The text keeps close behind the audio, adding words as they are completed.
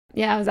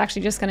Yeah, I was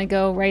actually just going to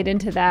go right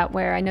into that,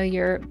 where I know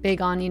you're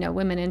big on,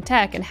 women in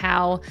tech and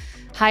how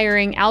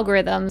hiring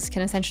algorithms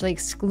can essentially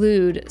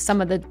exclude some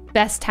of the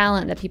best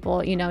talent that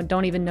people,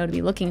 don't even know to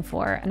be looking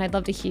for. And I'd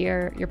love to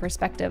hear your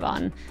perspective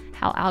on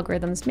how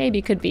algorithms maybe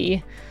could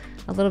be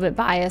a little bit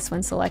biased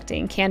when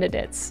selecting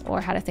candidates, or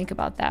how to think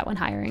about that when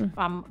hiring.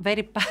 I'm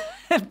very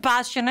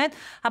passionate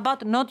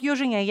about not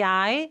using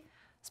AI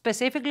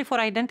specifically for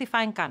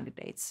identifying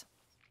candidates,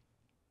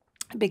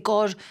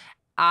 because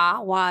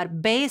our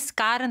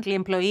currently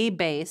employee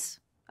base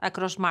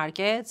across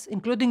markets,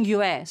 including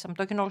US, I'm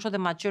talking also the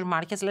mature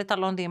markets, let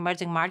alone the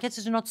emerging markets,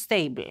 is not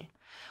stable.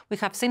 We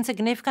have seen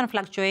significant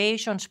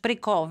fluctuations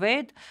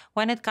pre-COVID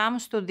when it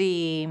comes to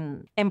the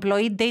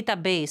employee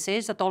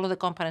databases that all of the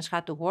companies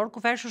had to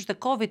work versus the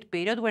COVID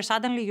period, where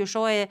suddenly you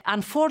saw,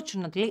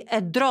 unfortunately,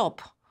 a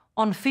drop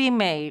on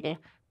female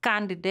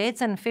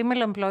candidates and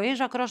female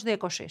employees across the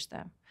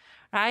ecosystem.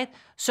 Right?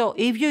 So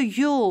if you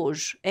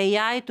use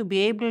AI to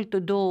be able to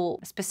do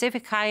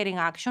specific hiring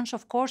actions,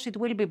 of course, it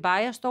will be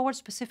biased towards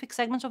specific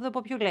segments of the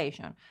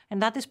population.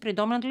 And that is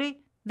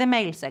predominantly the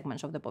male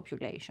segments of the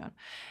population.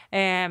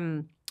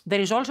 There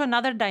is also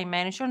another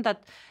dimension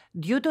that,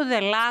 due to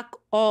the lack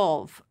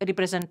of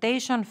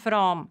representation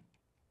from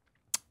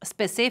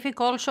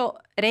specific also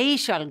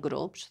racial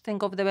groups,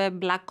 think of the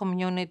Black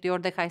community or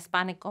the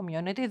Hispanic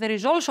community, there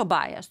is also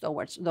bias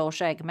towards those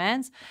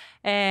segments.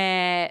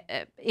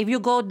 If you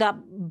go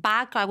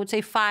back, I would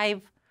say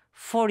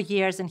 4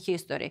 years in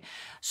history.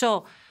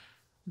 So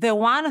the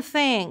one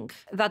thing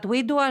that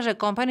we do as a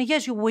company,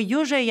 yes, we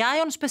use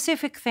AI on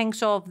specific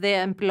things of the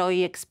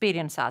employee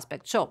experience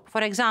aspect. So,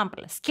 for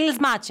example, skills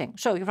matching.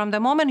 So from the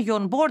moment you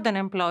onboard an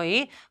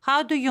employee,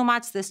 how do you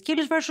match the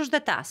skills versus the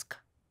task?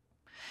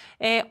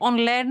 On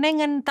learning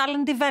and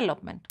talent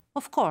development.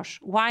 Of course,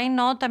 why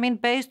not? I mean,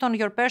 based on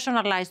your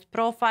personalized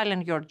profile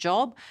and your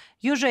job,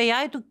 use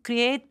AI to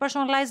create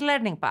personalized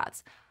learning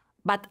paths.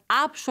 But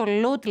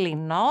absolutely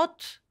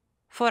not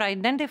for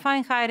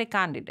identifying hiring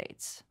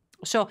candidates.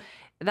 So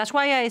that's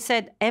why I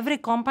said every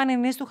company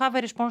needs to have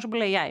a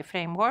responsible AI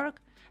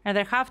framework, and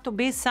there have to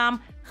be some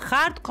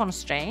hard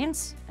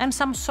constraints and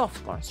some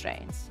soft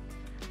constraints.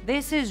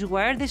 This is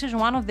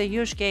one of the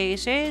use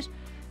cases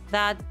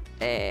that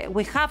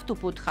we have to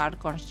put hard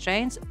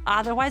constraints,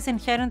 otherwise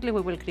inherently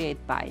we will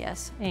create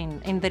bias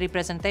in the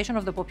representation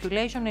of the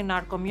population in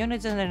our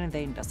communities and in the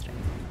industry.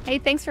 Hey,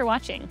 thanks for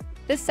watching.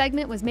 This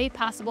segment was made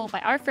possible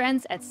by our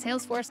friends at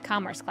Salesforce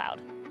Commerce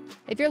Cloud.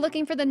 If you're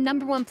looking for the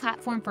 #1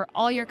 platform for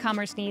all your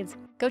commerce needs,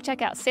 go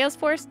check out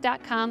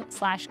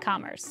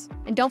salesforce.com/commerce.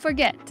 And don't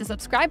forget to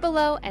subscribe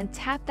below and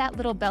tap that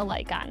little bell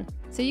icon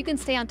so you can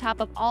stay on top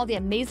of all the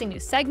amazing new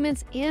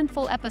segments and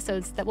full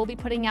episodes that we'll be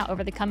putting out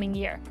over the coming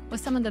year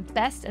with some of the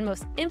best and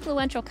most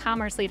influential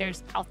commerce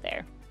leaders out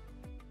there.